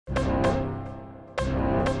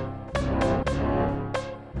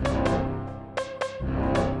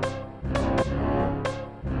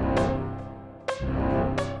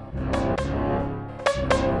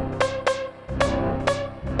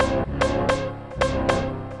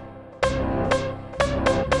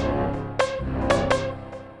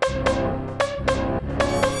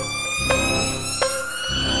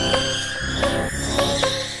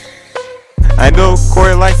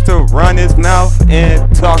likes to run his mouth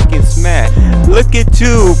and talking smack. Look at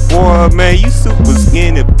you, boy, man, you super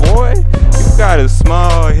skinny, boy. You got a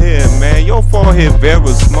small head, man, your forehead very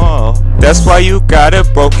small. That's why you got a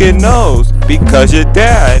broken nose, because your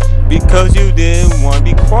dad, because you didn't want to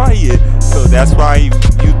be quiet. So that's why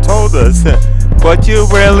you told us. But you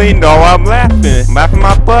really know I'm laughing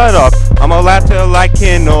my butt off. I'ma laugh till I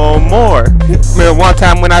can't no more. Man, one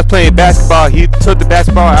time when I was playing basketball, he took the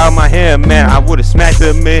basketball out of my hand. Man, I would've smacked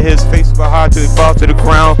him in his face so hard till he fall to the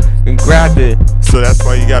ground and grabbed it. So that's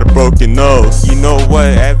why you got a broken nose. You know what,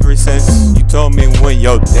 ever since you told me when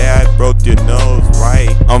your dad broke your nose, right?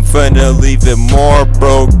 I'm finna leave it more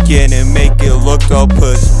broken and make it look so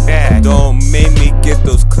pushed back. Don't make me get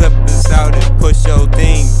those clippers out and push your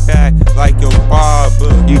thing back like your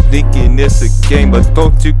barber. You thinking it's a game, but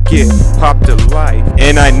don't you get popped to life.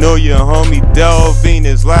 And I know your homie Delvin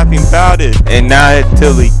is laughing about it, and not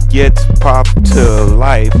until he gets popped to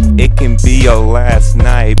life. It can be your last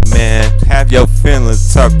night, man. Have your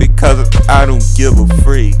feelings hurt because I don't give a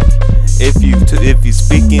freak. If you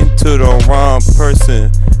speaking to the wrong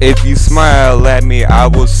person, if you smile at me, I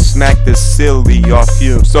will smack the silly off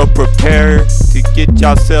you. So prepare to get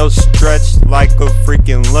yourself stretched like a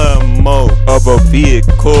freaking limo of a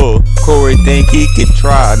vehicle. Corey think he can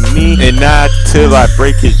try me, and not till I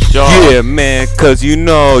break his jaw. Yeah, man, cause you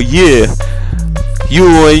know, yeah, you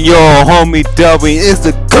and your homie Delvin is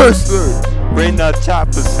the cursor. Bring the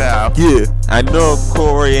choppers out. Yeah, I know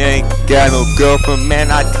Corey ain't got no girlfriend,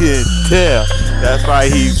 man, I couldn't tell. That's why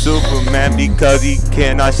he's Superman, because he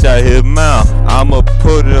cannot shut his mouth. I'ma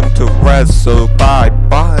put him to rest, so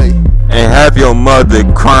bye-bye. And have your mother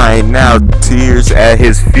crying out tears at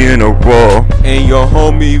his funeral. And your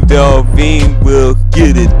homie Delvin will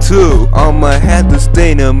get it too. I'ma have to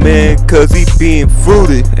stay there, man, cause he being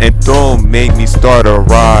fruity. And don't make me start a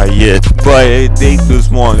riot. But if they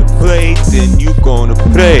just wanna play, then you gonna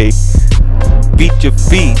play. Beat your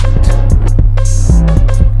feet.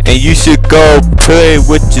 And you should go play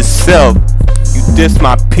with yourself. You diss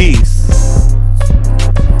my peace.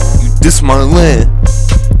 You diss my land.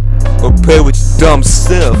 Go play with your dumb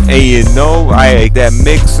self. Hey, you know, that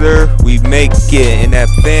mixer, we make it. And that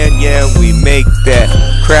fan, yeah, we make that.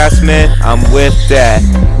 Craftsman, I'm with that.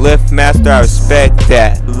 Lift master, I respect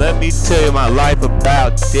that. Let me tell you my life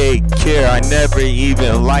about daycare. I never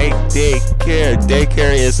even liked daycare.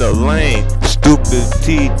 Daycare is a lame. Stupid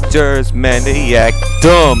teachers, man, they act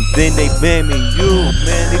dumb. Then they blaming you,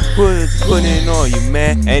 man. They put it on you,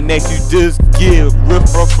 man. And next you just get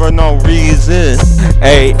ripped off for no reason.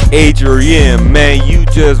 Hey, Adrian, man, you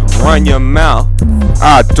just run your mouth.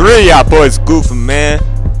 3 of y'all boys goofing, man.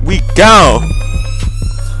 We gone.